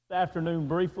afternoon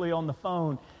briefly on the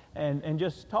phone and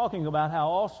just talking about how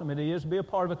awesome it is to be a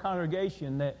part of a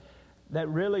congregation that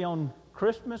really on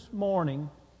Christmas morning,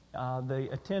 the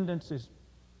attendance is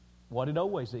what it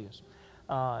always is.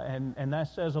 And that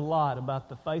says a lot about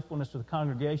the faithfulness of the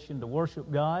congregation to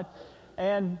worship God.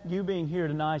 And you being here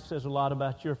tonight says a lot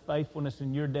about your faithfulness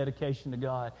and your dedication to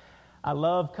God. I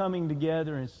love coming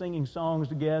together and singing songs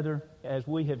together as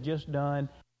we have just done.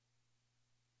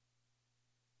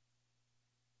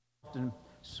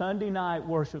 Sunday night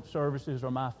worship services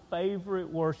are my favorite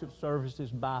worship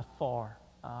services by far.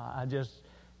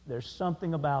 There's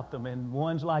something about them, and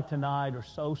ones like tonight are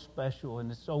so special,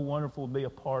 and it's so wonderful to be a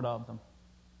part of them.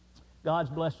 God's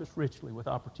blessed us richly with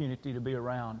opportunity to be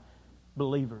around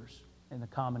believers in the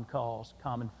common cause,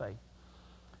 common faith.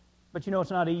 But you know,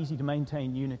 it's not easy to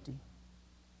maintain unity.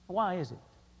 Why is it?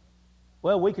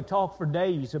 Well, we could talk for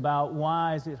days about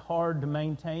why is it hard to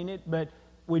maintain it, but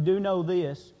we do know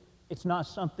this: it's not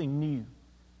something new.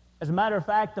 As a matter of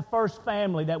fact, the first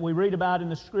family that we read about in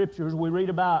the Scriptures, we read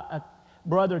about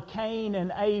brother Cain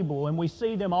and Abel, and we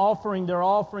see them offering their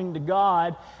offering to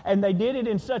God, and they did it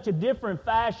in such a different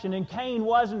fashion, and Cain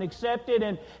wasn't accepted,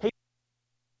 and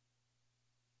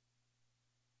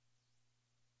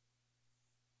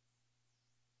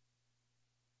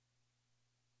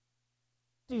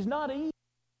he's not easy.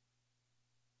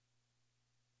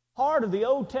 Part of the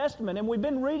Old Testament, and we've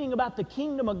been reading about the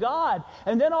kingdom of God,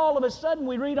 and then all of a sudden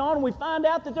we read on and we find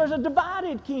out that there's a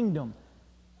divided kingdom.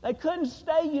 They couldn't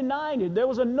stay united. There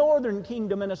was a northern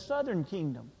kingdom and a southern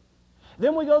kingdom.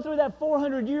 Then we go through that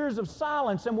 400 years of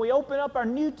silence and we open up our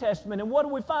New Testament, and what do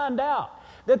we find out?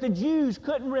 That the Jews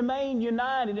couldn't remain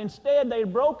united. Instead, they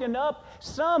had broken up.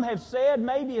 Some have said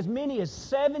maybe as many as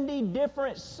 70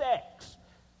 different sects.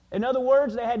 In other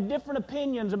words, they had different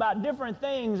opinions about different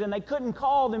things, and they couldn't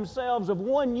call themselves of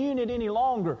one unit any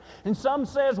longer. And some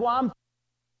says, well, I'm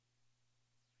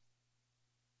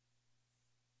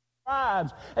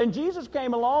tribes. And Jesus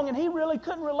came along, and He really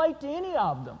couldn't relate to any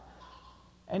of them.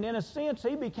 And in a sense,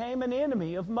 He became an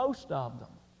enemy of most of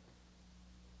them.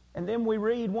 And then we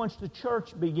read once the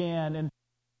church began, and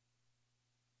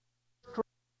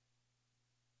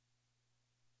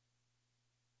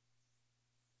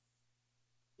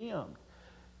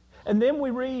then we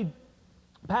read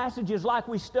passages like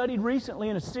we studied recently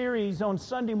in a series on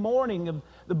Sunday morning of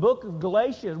the book of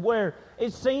Galatians, where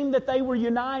it seemed that they were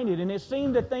united and it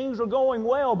seemed that things were going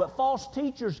well, but false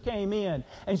teachers came in,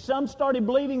 and some started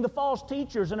believing the false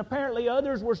teachers, and apparently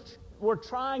others were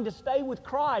trying to stay with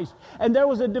Christ, and there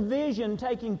was a division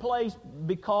taking place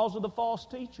because of the false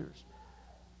teachers.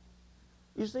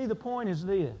 You see, the point is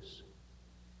this: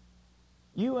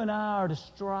 you and I are to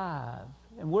strive,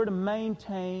 and we're to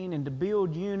maintain and to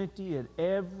build unity at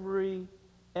every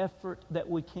effort that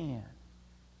we can.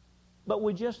 But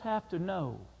we just have to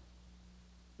know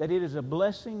that it is a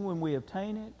blessing when we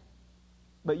obtain it,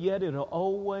 but yet it'll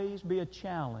always be a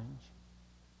challenge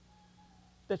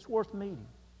that's worth meeting.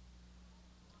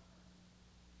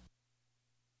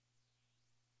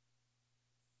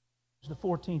 The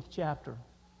 14th chapter,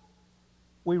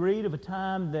 we read of a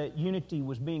time that unity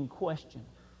was being questioned.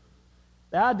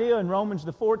 The idea in Romans,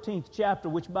 the 14th chapter,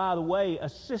 which, by the way, a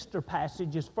sister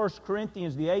passage is 1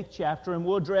 Corinthians, the 8th chapter, and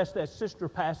we'll address that sister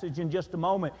passage in just a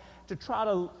moment to try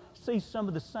to see some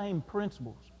of the same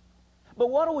principles. But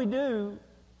what do we do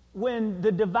when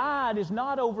the divide is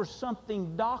not over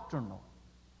something doctrinal?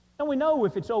 And we know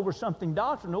if it's over something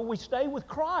doctrinal, we stay with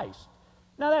Christ.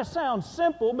 Now that sounds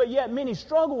simple, but yet many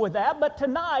struggle with that. But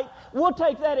tonight, we'll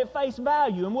take that at face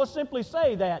value, and we'll simply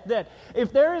say that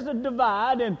if there is a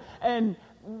divide and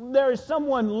there is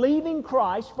someone leaving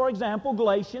Christ, for example,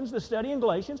 Galatians, the study in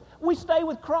Galatians, we stay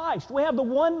with Christ. We have the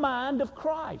one mind of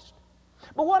Christ.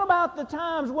 But what about the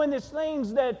times when there's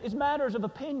things that is matters of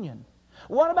opinion?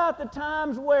 What about the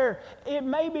times where it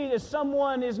may be that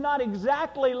someone is not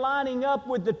exactly lining up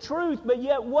with the truth, but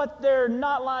yet what they're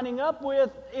not lining up with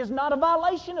is not a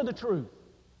violation of the truth?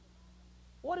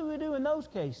 What do we do in those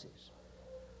cases?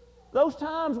 Those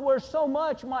times where so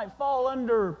much might fall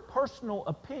under personal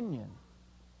opinion.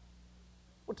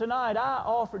 Well, tonight I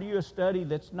offer to you a study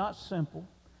that's not simple.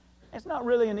 It's not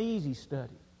really an easy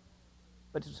study,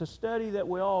 but it's a study that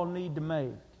we all need to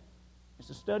make. It's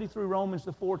a study through Romans,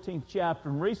 the 14th chapter.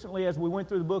 And recently, as we went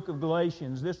through the book of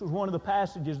Galatians, this was one of the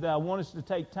passages that I want us to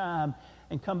take time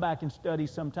and come back and study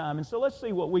sometime. And so let's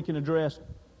see what we can address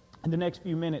in the next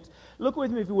few minutes. Look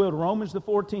with me, if you will, to Romans the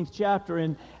 14th chapter.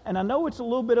 And I know it's a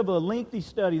little bit of a lengthy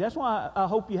study. That's why I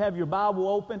hope you have your Bible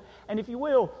open. And if you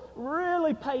will,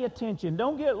 really pay attention.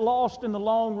 Don't get lost in the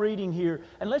long reading here.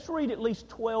 And let's read at least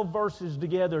 12 verses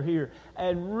together here.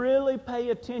 And really pay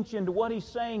attention to what he's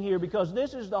saying here, because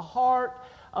this is the heart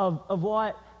of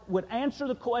what would answer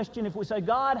the question if we say,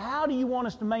 God, how do you want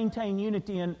us to maintain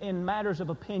unity in matters of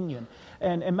opinion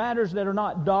and matters that are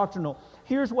not doctrinal?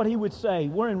 Here's what he would say.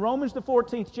 We're in Romans the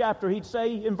 14th chapter. He'd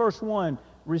say in verse 1,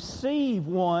 receive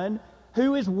one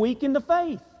who is weak in the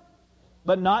faith,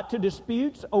 but not to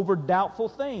disputes over doubtful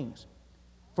things.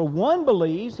 For one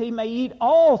believes he may eat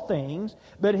all things,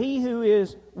 but he who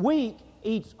is weak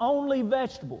eats only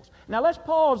vegetables. Now let's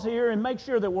pause here and make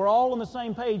sure that we're all on the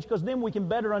same page, because then we can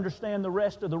better understand the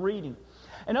rest of the reading.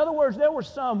 In other words, there were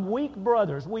some weak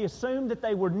brothers. We assumed that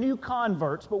they were new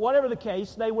converts, but whatever the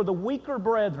case, they were the weaker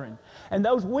brethren. And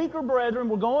those weaker brethren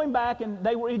were going back, and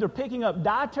they were either picking up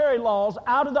dietary laws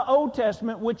out of the Old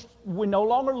Testament, which we no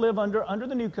longer live under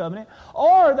the New Covenant,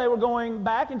 or they were going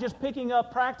back and just picking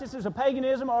up practices of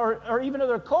paganism or even of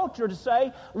their culture to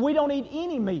say, we don't eat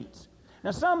any meats. Now,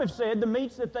 some have said the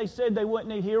meats that they said they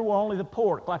wouldn't eat here were only the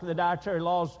pork, like the dietary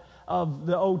laws of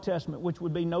the Old Testament, which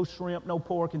would be no shrimp, no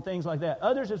pork, and things like that.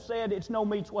 Others have said it's no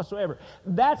meats whatsoever.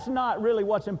 That's not really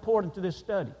what's important to this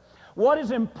study. What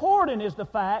is important is the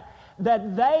fact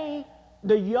that they,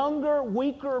 the younger,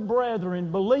 weaker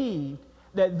brethren, believed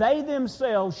that they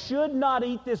themselves should not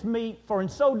eat this meat, for in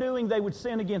so doing they would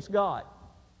sin against God.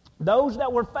 Those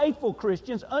that were faithful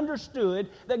Christians understood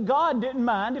that God didn't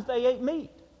mind if they ate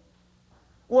meat.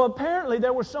 Well, apparently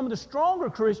there were some of the stronger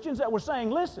Christians that were saying,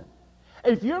 listen,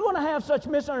 if you're going to have such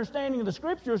misunderstanding of the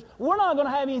Scriptures, we're not going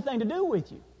to have anything to do with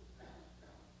you.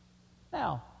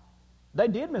 Now, they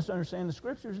did misunderstand the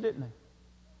Scriptures, didn't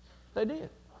they? They did.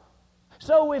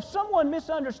 So if someone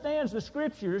misunderstands the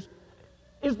Scriptures,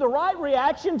 is the right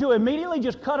reaction to immediately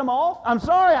just cut them off? I'm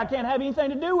sorry, I can't have anything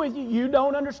to do with you. You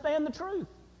don't understand the truth.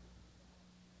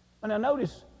 And now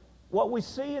notice, what we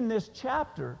see in this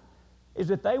chapter is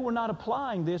that they were not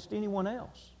applying this to anyone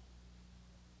else.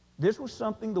 This was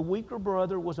something the weaker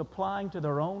brother was applying to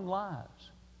their own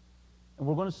lives. And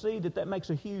we're going to see that makes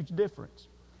a huge difference.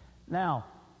 Now,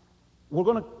 we're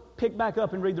going to pick back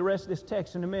up and read the rest of this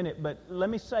text in a minute, but let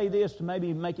me say this to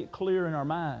maybe make it clear in our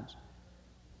minds.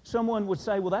 Someone would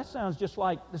say, well, that sounds just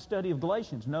like the study of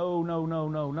Galatians. No, no, no,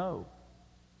 no, no.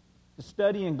 The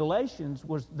study in Galatians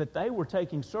was that they were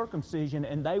taking circumcision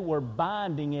and they were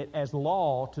binding it as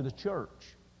law to the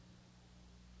church.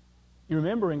 You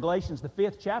remember in Galatians the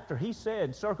 5th chapter, he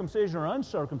said circumcision or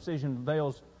uncircumcision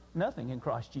avails nothing in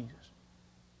Christ Jesus.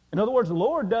 In other words, the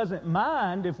Lord doesn't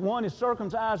mind if one is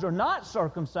circumcised or not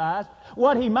circumcised.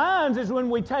 What He minds is when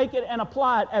we take it and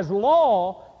apply it as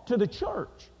law to the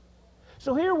church.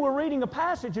 So here we're reading a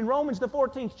passage in Romans the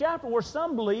 14th chapter where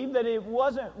some believe that it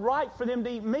wasn't right for them to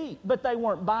eat meat, but they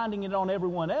weren't binding it on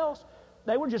everyone else.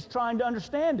 They were just trying to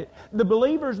understand it. The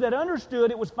believers that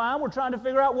understood it was fine. We're trying to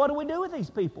figure out, what do we do with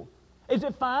these people? Is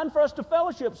it fine for us to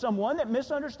fellowship someone that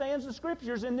misunderstands the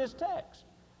Scriptures in this text?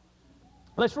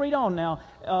 Let's read on now.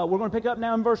 We're going to pick up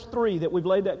now in verse 3 that we've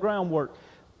laid that groundwork.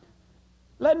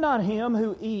 Let not him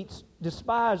who eats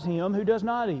despise him who does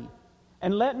not eat.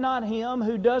 And let not him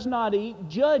who does not eat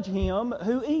judge him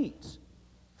who eats,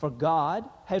 for God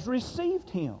has received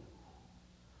him.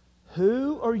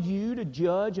 Who are you to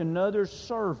judge another's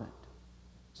servant?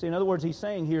 See, in other words, he's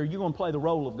saying here, you're going to play the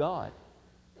role of God.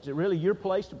 Is it really your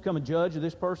place to become a judge of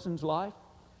this person's life?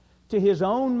 To his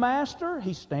own master,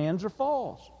 he stands or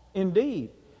falls.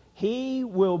 Indeed, he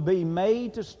will be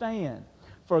made to stand,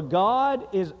 for God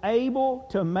is able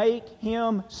to make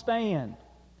him stand.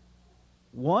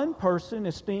 One person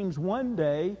esteems one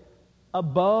day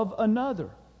above another.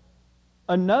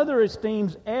 Another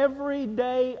esteems every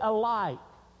day alike.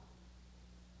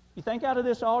 You think out of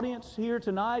this audience here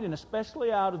tonight, and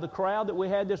especially out of the crowd that we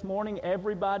had this morning,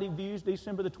 everybody views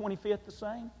December the 25th the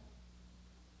same?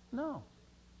 No.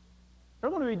 There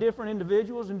are going to be different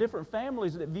individuals and different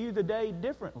families that view the day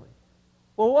differently.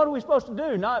 Well, what are we supposed to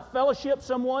do? Not fellowship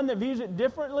someone that views it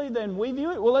differently than we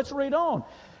view it? Well, let's read on.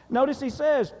 Notice he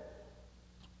says,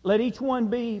 let each one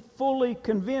be fully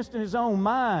convinced in his own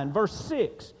mind. Verse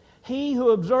 6, he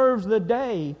who observes the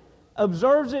day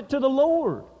observes it to the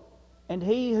Lord. And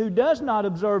he who does not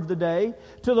observe the day,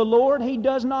 to the Lord he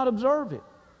does not observe it.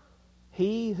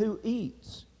 He who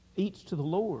eats, eats to the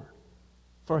Lord,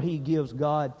 for he gives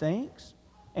God thanks.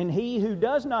 And he who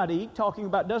does not eat, talking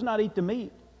about does not eat the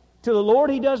meat, to the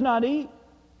Lord he does not eat,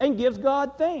 and gives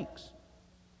God thanks.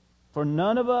 For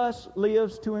none of us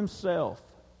lives to himself.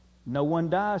 No one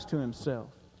dies to himself.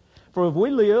 For if we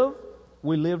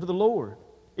live to the Lord.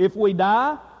 If we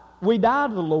die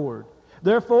to the Lord.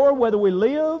 Therefore, whether we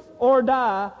live or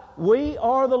die, we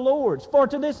are the Lord's. For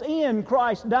to this end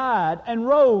Christ died and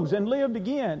rose and lived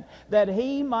again, that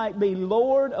He might be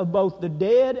Lord of both the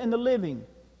dead and the living.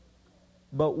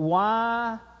 But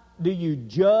why do you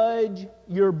judge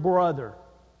your brother?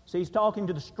 See, he's talking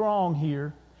to the strong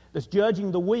here that's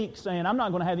judging the weak, saying, I'm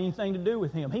not going to have anything to do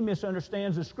with him. He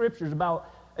misunderstands the Scriptures about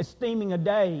esteeming a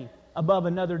day above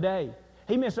another day.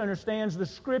 He misunderstands the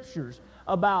Scriptures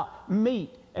about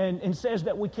meat and says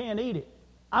that we can't eat it.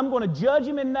 I'm going to judge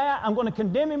him in that, I'm going to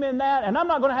condemn him in that, and I'm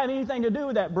not going to have anything to do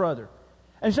with that brother.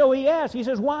 And so he asks, he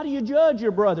says, why do you judge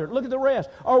your brother? Look at the rest.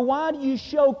 Or why do you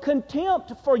show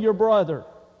contempt for your brother?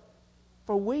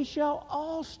 For we shall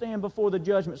all stand before the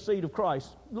judgment seat of Christ.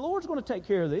 The Lord's going to take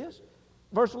care of this.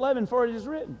 Verse 11, for it is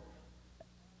written,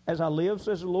 as I live,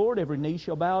 says the Lord, every knee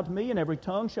shall bow to me, and every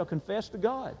tongue shall confess to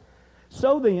God.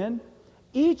 So then,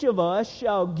 each of us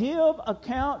shall give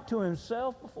account to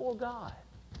himself before God.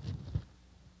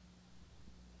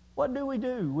 What do we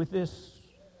do with this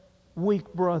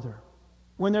weak brother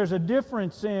when there's a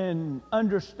difference in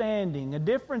understanding, a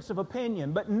difference of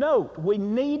opinion? But note, we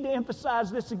need to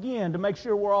emphasize this again to make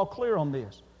sure we're all clear on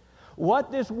this.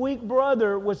 What this weak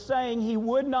brother was saying he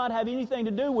would not have anything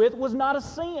to do with was not a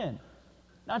sin.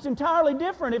 Now, it's entirely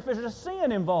different if there's a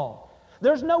sin involved.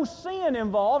 There's no sin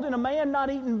involved in a man not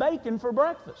eating bacon for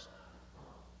breakfast.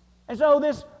 And so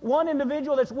this one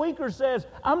individual that's weaker says,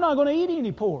 I'm not going to eat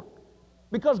any pork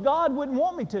because God wouldn't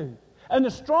want me to. And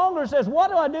the stronger says, what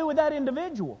do I do with that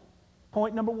individual?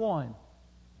 Point number one,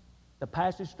 the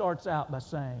passage starts out by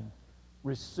saying,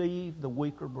 receive the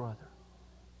weaker brother.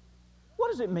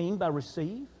 What does it mean by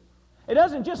receive? It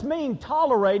doesn't just mean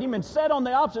tolerate him and sit on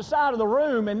the opposite side of the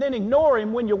room and then ignore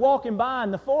him when you're walking by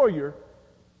in the foyer.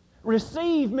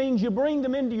 Receive means you bring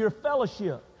them into your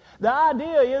fellowship. The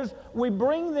idea is we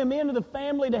bring them into the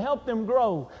family to help them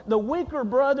grow. The weaker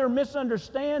brother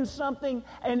misunderstands something,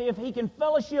 and if he can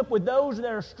fellowship with those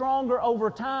that are stronger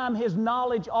over time, his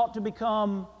knowledge ought to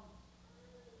become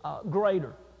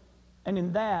greater. And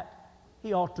in that,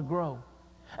 he ought to grow.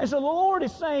 And so the Lord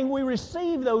is saying we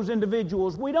receive those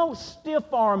individuals. We don't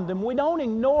stiff-arm them. We don't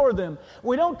ignore them.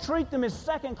 We don't treat them as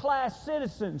second-class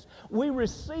citizens. We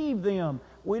receive them.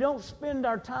 We don't spend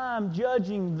our time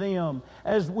judging them,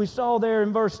 as we saw there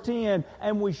in verse 10,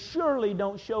 and we surely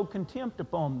don't show contempt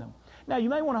upon them. Now, you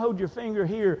may want to hold your finger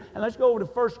here, and let's go over to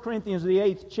 1 Corinthians, the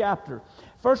 8th chapter.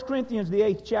 1 Corinthians, the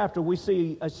 8th chapter, we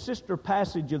see a sister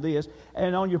passage of this,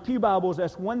 and on your pew Bibles,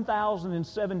 that's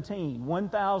 1017.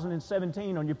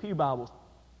 1017 on your pew Bibles.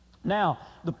 Now,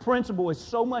 the principle is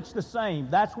so much the same.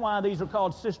 That's why these are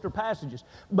called sister passages.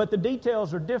 But the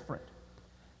details are different.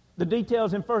 The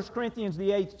details in 1 Corinthians,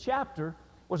 the 8th chapter,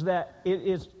 was that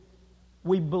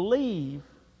we believe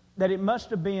that it must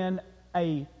have been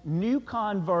a new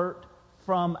convert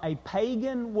from a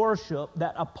pagan worship,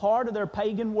 that a part of their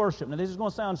pagan worship. Now, this is going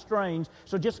to sound strange,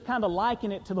 so just kind of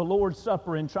liken it to the Lord's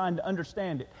Supper and trying to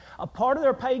understand it. A part of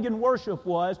their pagan worship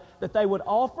was that they would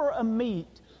offer a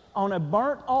meat on a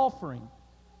burnt offering.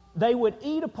 They would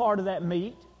eat a part of that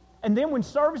meat, and then when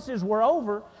services were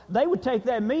over, they would take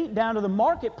that meat down to the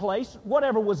marketplace,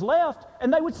 whatever was left,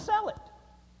 and they would sell it.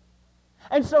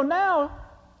 And so now,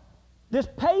 this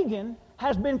pagan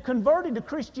has been converted to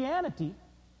Christianity.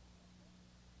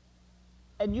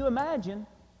 And you imagine,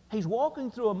 he's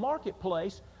walking through a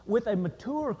marketplace with a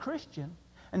mature Christian,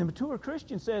 and the mature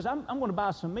Christian says, I'm going to buy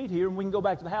some meat here, and we can go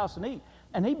back to the house and eat.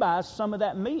 And he buys some of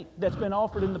that meat that's been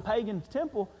offered in the pagan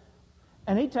temple,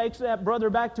 and he takes that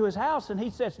brother back to his house, and he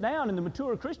sits down, and the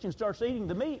mature Christian starts eating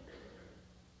the meat.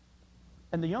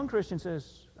 And the young Christian says,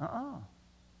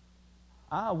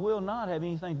 I will not have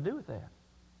anything to do with that.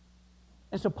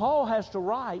 And so Paul has to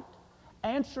write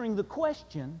answering the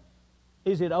question,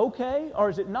 is it okay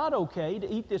or is it not okay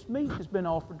to eat this meat that's been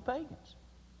offered to pagans?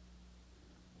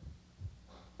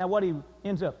 Now, what he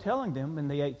ends up telling them in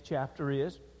the 8th chapter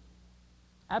is,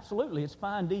 absolutely, it's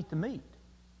fine to eat the meat.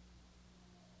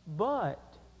 But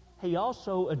he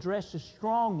also addresses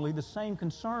strongly the same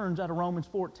concerns out of Romans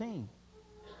 14.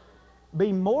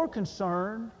 Be more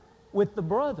concerned with the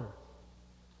brother.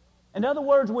 In other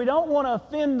words, we don't want to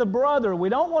offend the brother. We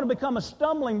don't want to become a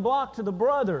stumbling block to the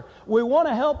brother. We want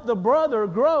to help the brother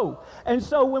grow. And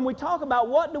so when we talk about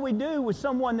what do we do with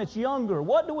someone that's younger,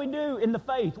 what do we do in the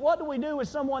faith, what do we do with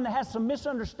someone that has some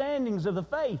misunderstandings of the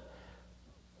faith?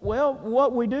 Well,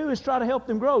 what we do is try to help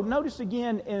them grow. Notice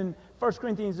again in 1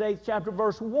 Corinthians 8th chapter,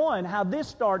 verse 1, how this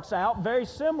starts out very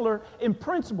similar in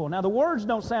principle. Now, the words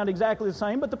don't sound exactly the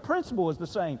same, but the principle is the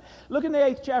same. Look in the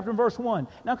 8th chapter, verse 1.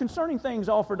 Now, concerning things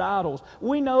offered to idols,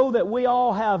 we know that we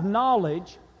all have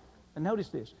knowledge. And notice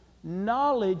this.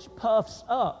 Knowledge puffs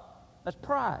up. That's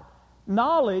pride.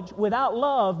 Knowledge without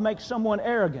love makes someone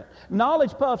arrogant.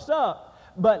 Knowledge puffs up,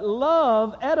 but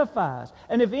love edifies.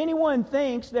 And if anyone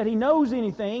thinks that he knows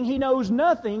anything, he knows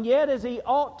nothing yet as he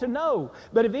ought to know.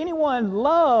 But if anyone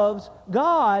loves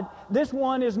God, this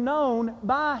one is known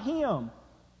by Him.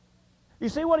 You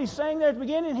see what he's saying there at the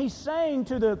beginning? He's saying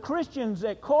to the Christians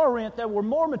at Corinth that were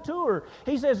more mature,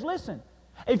 he says, listen,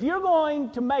 if you're going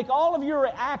to make all of your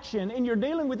action in your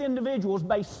dealing with individuals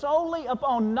based solely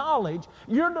upon knowledge,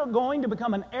 you're going to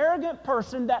become an arrogant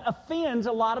person that offends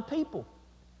a lot of people.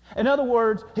 In other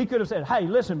words, he could have said, hey,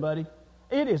 listen, buddy,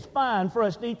 it is fine for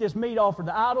us to eat this meat offered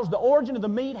to idols. The origin of the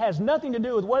meat has nothing to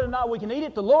do with whether or not we can eat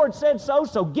it. The Lord said so,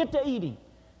 so get to eating.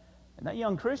 And that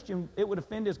young Christian, it would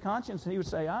offend his conscience, and he would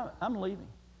say, I'm leaving.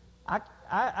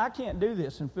 I can't do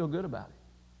this and feel good about it.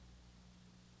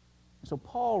 And so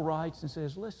Paul writes and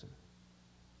says, listen,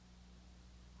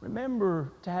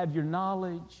 remember to have your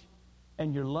knowledge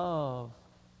and your love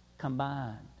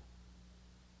combined.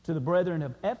 To the brethren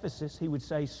of Ephesus, he would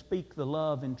say, speak the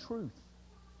love in truth.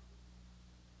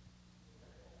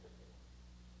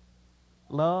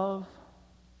 Love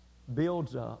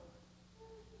builds up.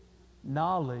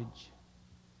 Knowledge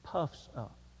puffs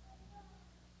up.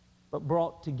 But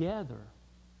brought together,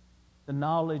 the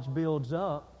knowledge builds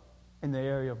up in the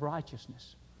area of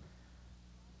righteousness.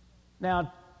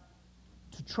 Now,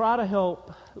 to try to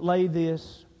help lay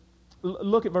this,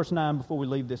 look at verse 9 before we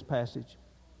leave this passage.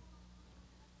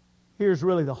 Here's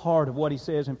really the heart of what he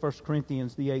says in 1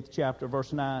 Corinthians, the 8th chapter,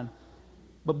 verse 9.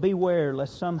 But beware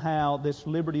lest somehow this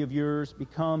liberty of yours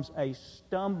becomes a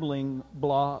stumbling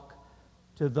block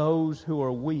to those who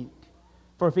are weak.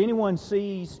 For if anyone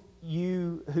sees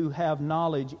you who have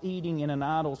knowledge eating in an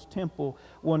idol's temple,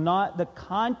 will not the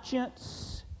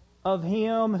conscience of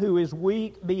him who is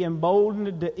weak be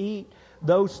emboldened to eat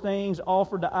those things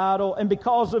offered to idol? And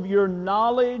because of your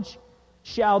knowledge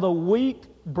shall the weak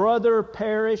brother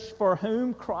perish for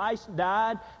whom Christ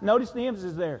died? Notice the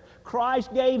emphasis there.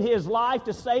 Christ gave His life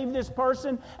to save this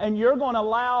person, and you're going to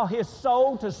allow his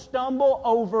soul to stumble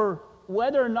over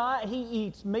whether or not he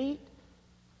eats meat?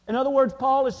 In other words,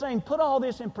 Paul is saying, put all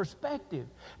this in perspective.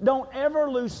 Don't ever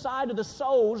lose sight of the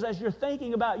souls as you're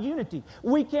thinking about unity.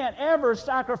 We can't ever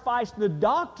sacrifice the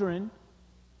doctrine,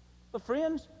 but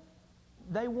friends,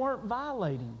 they weren't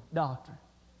violating doctrine.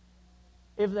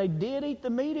 If they did eat the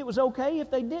meat, it was okay.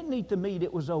 If they didn't eat the meat,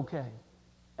 it was okay.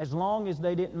 As long as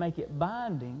they didn't make it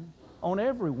binding on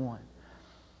everyone.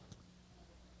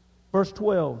 Verse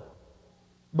 12.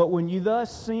 But when you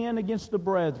thus sin against the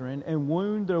brethren and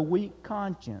wound their weak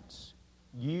conscience,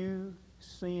 you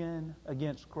sin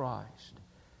against Christ.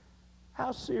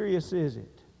 How serious is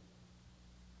it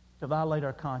to violate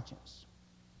our conscience?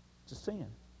 It's a sin.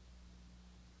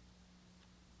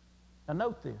 Now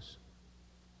note this.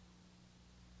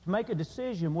 To make a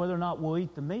decision whether or not we'll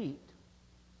eat the meat,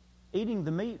 eating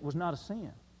the meat was not a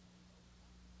sin.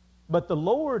 But the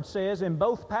Lord says in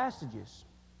both passages,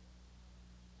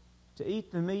 to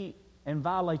eat the meat and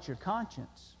violate your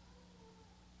conscience,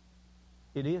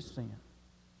 it is sin.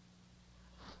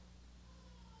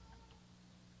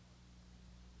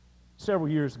 Several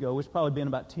years ago, it's probably been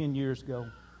about 10 years ago,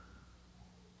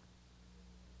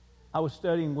 I was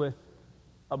studying with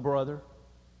a brother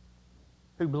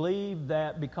who believed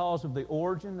that because of the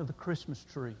origin of the Christmas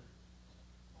tree,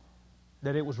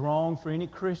 that it was wrong for any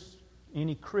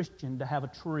Christian to have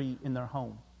a tree in their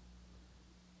home.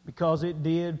 Because it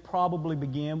did probably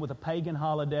begin with a pagan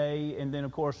holiday, and then,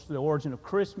 of course, the origin of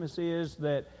Christmas is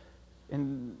that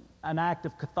in an act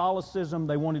of Catholicism,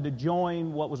 they wanted to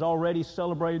join what was already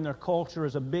celebrated in their culture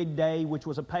as a big day, which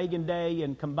was a pagan day,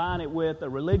 and combine it with a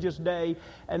religious day,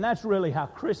 and that's really how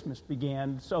Christmas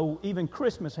began. So even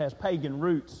Christmas has pagan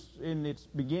roots in its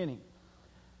beginning.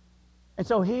 And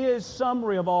so his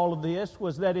summary of all of this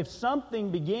was that if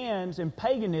something begins in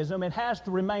paganism, it has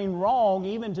to remain wrong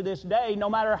even to this day, no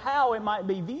matter how it might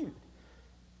be viewed.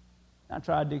 I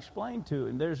tried to explain to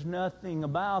him, there's nothing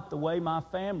about the way my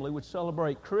family would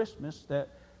celebrate Christmas that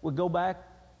would go back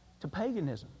to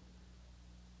paganism.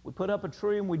 We put up a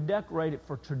tree and we decorate it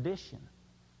for tradition.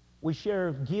 We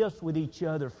share gifts with each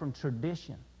other from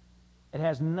tradition. It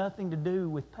has nothing to do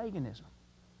with paganism.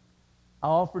 I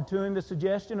offered to him the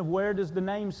suggestion of where does the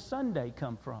name Sunday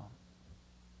come from?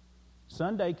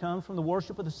 Sunday comes from the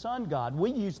worship of the sun god.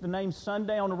 We use the name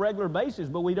Sunday on a regular basis,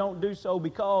 but we don't do so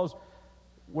because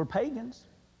we're pagans.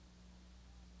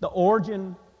 The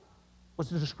origin was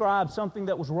to describe something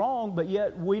that was wrong, but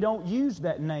yet we don't use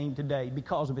that name today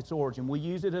because of its origin. We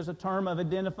use it as a term of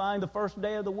identifying the first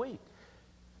day of the week.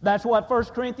 That's what 1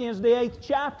 Corinthians, the 8th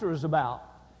chapter, is about.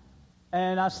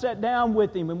 And I sat down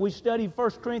with him, and we studied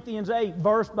 1 Corinthians 8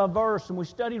 verse by verse, and we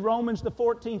studied Romans, the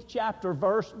 14th chapter,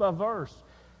 verse by verse,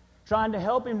 trying to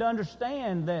help him to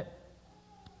understand that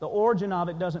the origin of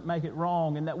it doesn't make it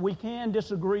wrong, and that we can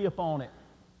disagree upon it,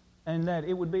 and that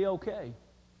it would be okay.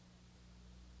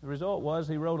 The result was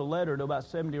he wrote a letter to about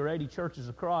 70 or 80 churches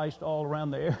of Christ all around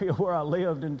the area where I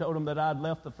lived and told them that I'd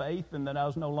left the faith and that I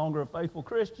was no longer a faithful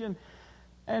Christian,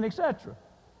 and etc.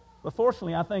 But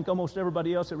fortunately, I think almost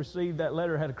everybody else that received that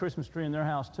letter had a Christmas tree in their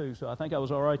house too, so I think I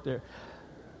was all right there.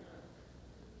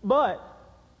 But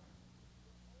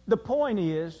the point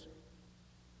is,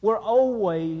 we're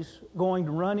always going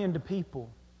to run into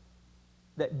people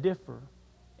that differ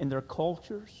in their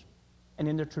cultures and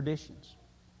in their traditions.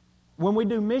 When we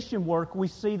do mission work, we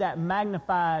see that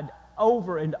magnified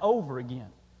over and over again.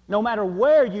 No matter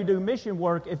where you do mission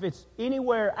work, if it's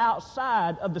anywhere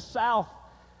outside of the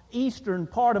southeastern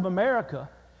part of America,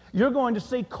 you're going to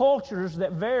see cultures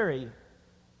that vary.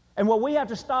 And what we have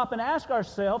to stop and ask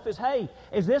ourselves is, hey,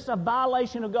 is this a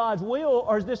violation of God's will,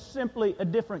 or is this simply a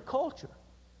different culture?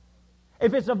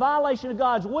 If it's a violation of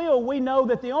God's will, we know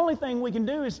that the only thing we can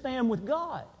do is stand with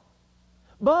God.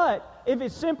 But if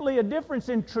it's simply a difference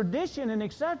in tradition and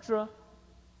etc.,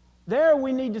 there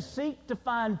we need to seek to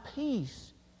find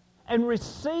peace and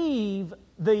receive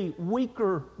the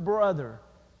weaker brother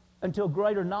until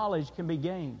greater knowledge can be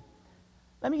gained.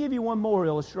 Let me give you one more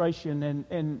illustration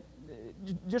and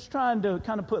just trying to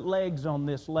kind of put legs on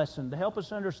this lesson to help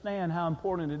us understand how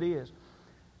important it is.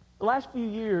 The last few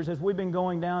years, as we've been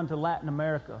going down to Latin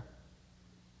America,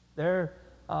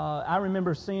 I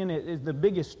remember seeing it as the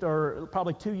biggest stir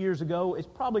probably 2 years ago. It's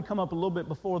probably come up a little bit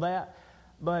before that.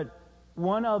 But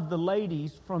one of the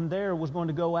ladies from there was going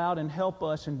to go out and help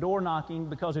us in door knocking,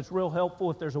 because it's real helpful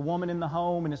if there's a woman in the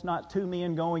home and it's not two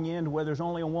men going in to where there's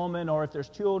only a woman, or if there's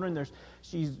children,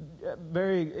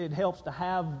 it helps to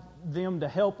have them to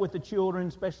help with the children,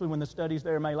 especially when the studies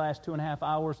there may last 2.5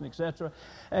 hours and etc.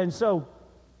 And so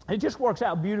it just works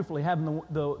out beautifully having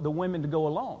the women to go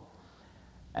along.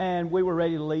 And we were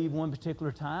ready to leave one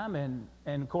particular time, and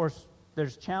of course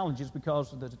there's challenges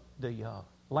because of the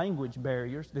language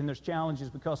barriers. Then there's challenges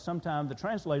because sometimes the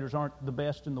translators aren't the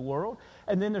best in the world,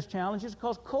 and then there's challenges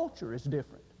because culture is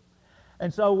different.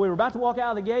 And so we were about to walk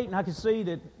out of the gate, and I could see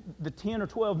that the 10 or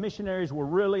 12 missionaries were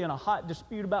really in a hot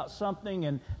dispute about something,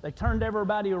 and they turned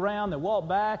everybody around. They walked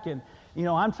back, and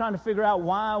I'm trying to figure out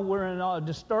why we're in a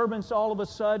disturbance all of a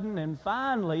sudden. And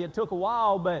finally, it took a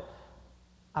while, but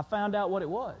I found out what it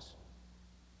was.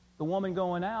 The woman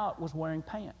going out was wearing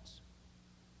pants.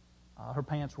 Her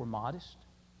pants were modest,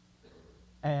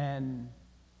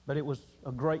 but it was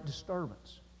a great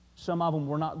disturbance. Some of them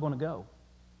were not going to go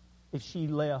if she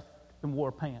left and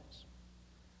wore pants.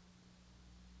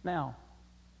 Now,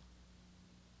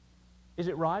 is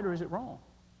it right or is it wrong?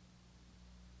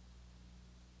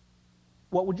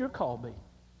 What would your call be?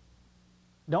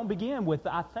 Don't begin with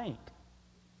I think.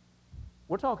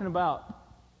 We're talking about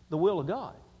the will of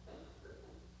God.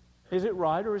 Is it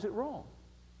right or is it wrong?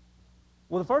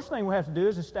 Well, the first thing we have to do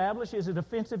is establish, is it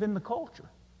offensive in the culture?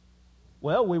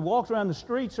 Well, we walked around the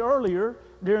streets earlier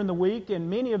during the week, and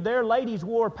many of their ladies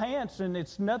wore pants, and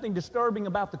it's nothing disturbing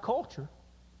about the culture.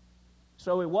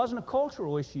 So it wasn't a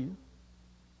cultural issue.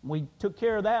 We took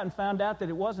care of that and found out that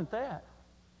it wasn't that.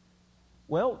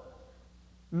 Well,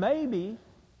 maybe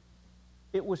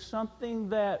it was something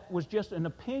that was just an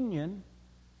opinion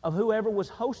of whoever was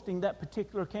hosting that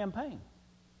particular campaign.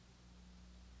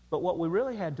 But what we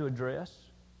really had to address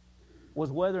was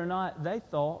whether or not they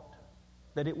thought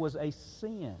that it was a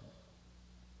sin.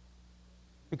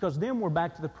 Because then we're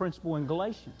back to the principle in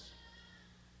Galatians.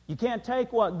 You can't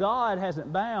take what God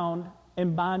hasn't bound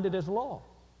and bind it as law.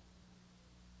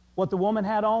 What the woman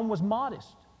had on was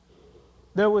modest.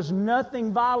 There was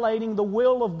nothing violating the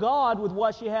will of God with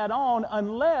what she had on,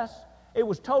 unless it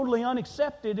was totally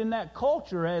unaccepted in that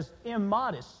culture as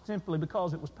immodest simply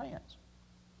because it was pants.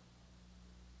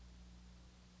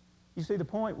 You see, the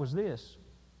point was this.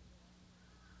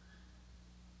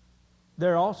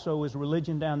 There also is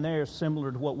religion down there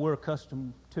similar to what we're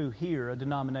accustomed to here, a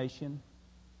denomination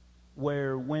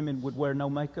where women would wear no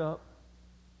makeup,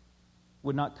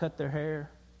 would not cut their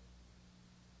hair,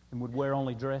 and would wear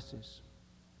only dresses.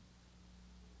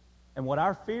 And what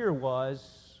our fear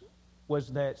was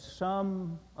that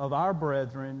some of our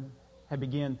brethren had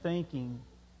begun thinking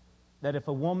that if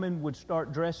a woman would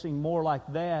start dressing more like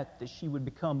that she would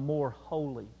become more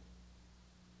holy.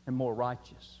 and more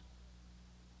righteous.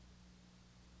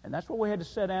 And that's where we had to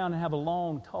sit down and have a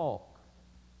long talk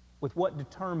with what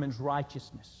determines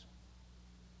righteousness.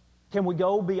 Can we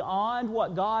go beyond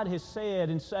what God has said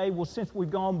and say, well, since we've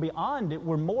gone beyond it,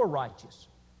 we're more righteous?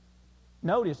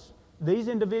 Notice, these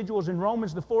individuals in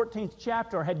Romans, the 14th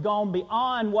chapter, had gone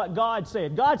beyond what God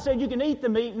said. God said you can eat the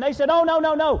meat, and they said, oh, no,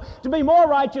 no, no. To be more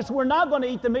righteous, we're not going to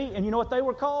eat the meat. And you know what they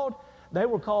were called? They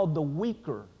were called the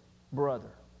weaker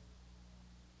brother.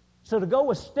 So to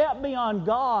go a step beyond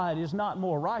God is not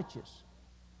more righteous.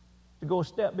 To go a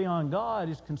step beyond God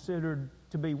is considered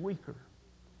to be weaker.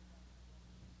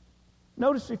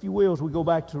 Notice, if you will, as we go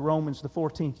back to Romans, the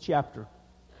 14th chapter.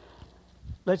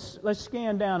 Let's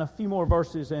scan down a few more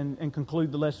verses and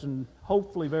conclude the lesson,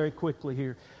 hopefully very quickly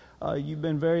here. You've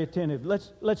been very attentive.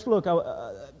 Let's look.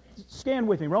 Scan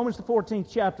with me. Romans, the 14th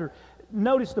chapter.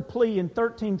 Notice the plea in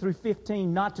 13 through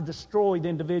 15 not to destroy the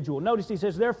individual. Notice he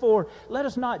says, therefore, let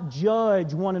us not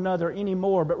judge one another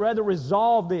anymore, but rather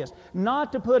resolve this,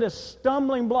 not to put a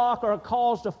stumbling block or a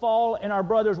cause to fall in our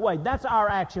brother's way. That's our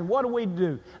action. What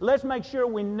do? Let's make sure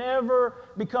we never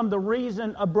become the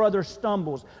reason a brother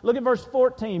stumbles. Look at verse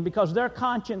 14, because their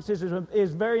conscience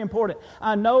is very important.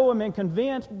 I know and am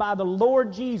convinced by the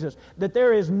Lord Jesus that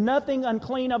there is nothing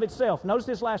unclean of itself. Notice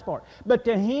this last part. But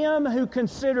to him who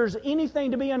considers anything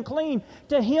to be unclean,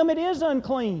 to him it is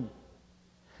unclean.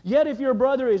 Yet if your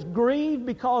brother is grieved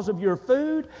because of your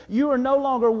food, you are no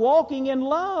longer walking in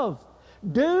love.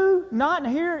 Do not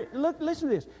listen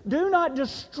to this. Do not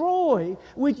destroy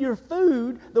with your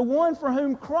food the one for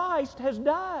whom Christ has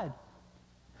died.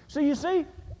 So you see,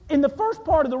 in the first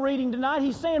part of the reading tonight,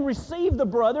 he's saying receive the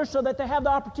brother so that they have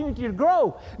the opportunity to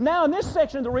grow. Now in this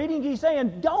section of the reading, he's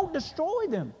saying don't destroy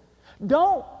them.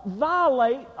 Don't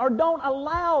violate or don't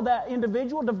allow that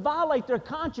individual to violate their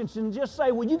conscience and just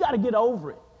say, well, you got to get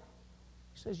over it.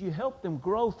 He says you help them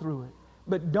grow through it,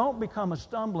 but don't become a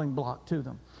stumbling block to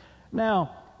them.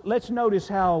 Now, let's notice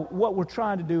how what we're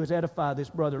trying to do is edify this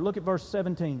brother. Look at verse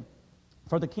 17.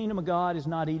 For the kingdom of God is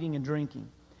not eating and drinking,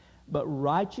 but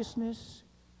righteousness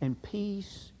and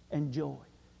peace and joy.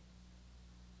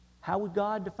 How would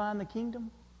God define the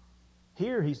kingdom?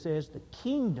 Here he says the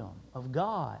kingdom of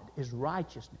God is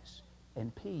righteousness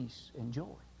and peace and joy.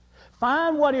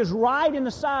 Find what is right in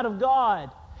the sight of God.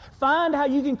 Find how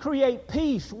you can create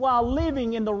peace while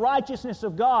living in the righteousness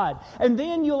of God. And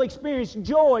then you'll experience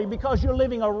joy because you're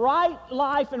living a right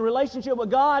life in relationship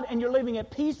with God and you're living at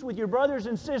peace with your brothers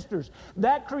and sisters.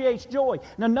 That creates joy.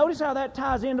 Now notice how that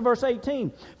ties into verse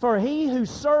 18. For he who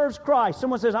serves Christ.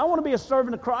 Someone says, I want to be a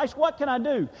servant of Christ. What can I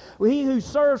do? Well, he who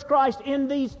serves Christ in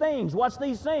these things. What's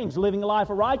these things? Living a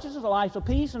life of righteousness, a life of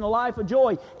peace, and a life of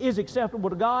joy is acceptable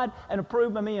to God and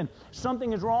approved by men.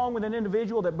 Something is wrong with an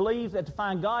individual that believes that to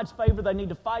find God's favor, they need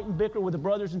to fight and bicker with the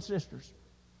brothers and sisters.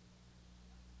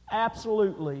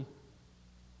 Absolutely,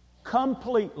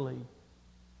 completely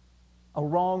a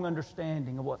wrong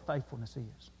understanding of what faithfulness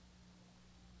is.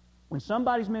 When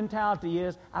somebody's mentality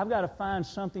is, I've got to find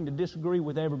something to disagree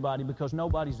with everybody because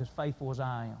nobody's as faithful as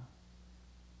I am.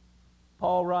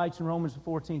 Paul writes in Romans the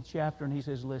 14th chapter, and he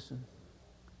says, listen,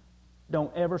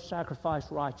 don't ever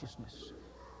sacrifice righteousness,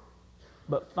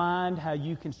 but find how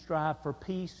you can strive for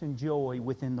peace and joy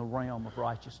within the realm of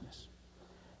righteousness.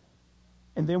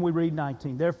 And then we read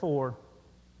 19, therefore,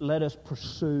 let us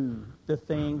pursue the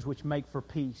things which make for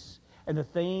peace and the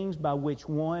things by which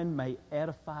one may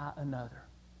edify another.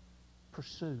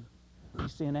 Pursue. You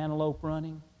see an antelope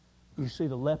running, you see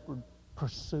the leopard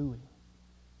pursuing.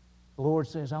 The Lord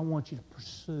says, I want you to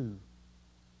pursue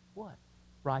what?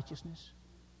 Righteousness,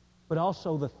 but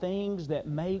also the things that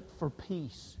make for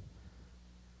peace.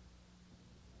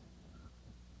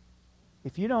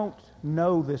 If you don't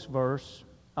know this verse,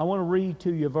 I want to read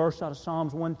to you a verse out of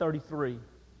Psalms 133.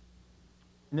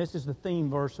 And this is the theme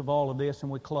verse of all of this,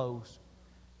 and we close.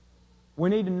 We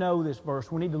need to know this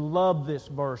verse. We need to love this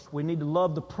verse. We need to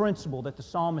love the principle that the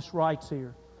psalmist writes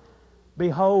here.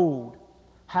 Behold,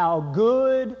 how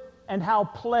good and how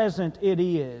pleasant it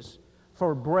is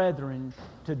for brethren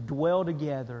to dwell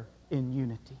together in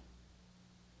unity.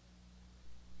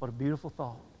 What a beautiful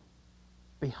thought.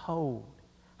 Behold,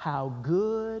 how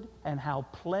good and how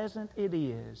pleasant it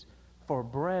is for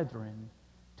brethren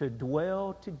to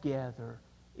dwell together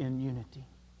in unity.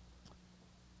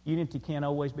 Unity can't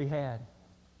always be had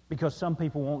because some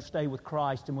people won't stay with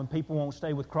Christ, and when people won't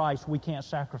stay with Christ, we can't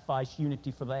sacrifice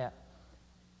unity for that.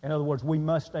 In other words, we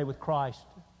must stay with Christ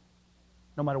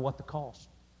no matter what the cost.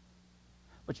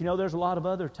 But you know, there's a lot of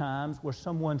other times where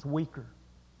someone's weaker,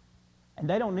 and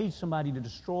they don't need somebody to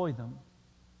destroy them.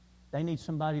 They need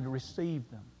somebody to receive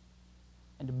them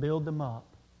and to build them up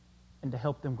and to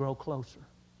help them grow closer.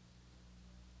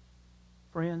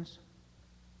 Friends,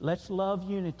 let's love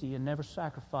unity and never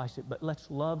sacrifice it, but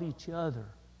let's love each other.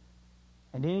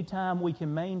 And anytime we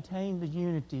can maintain the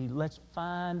unity, let's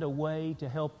find a way to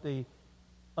help the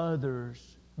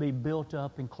others be built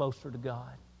up and closer to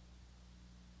God.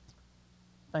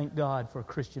 Thank God for a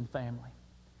Christian family.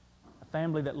 A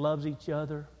family that loves each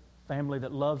other, a family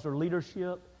that loves their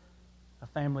leadership, a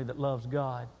family that loves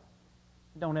God.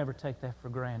 Don't ever take that for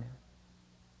granted.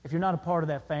 If you're not a part of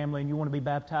that family and you want to be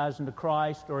baptized into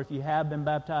Christ, or if you have been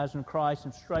baptized into Christ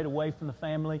and strayed away from the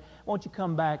family, won't you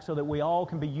come back so that we all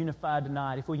can be unified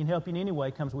tonight? If we can help you in any way,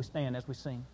 come as we stand as we sing.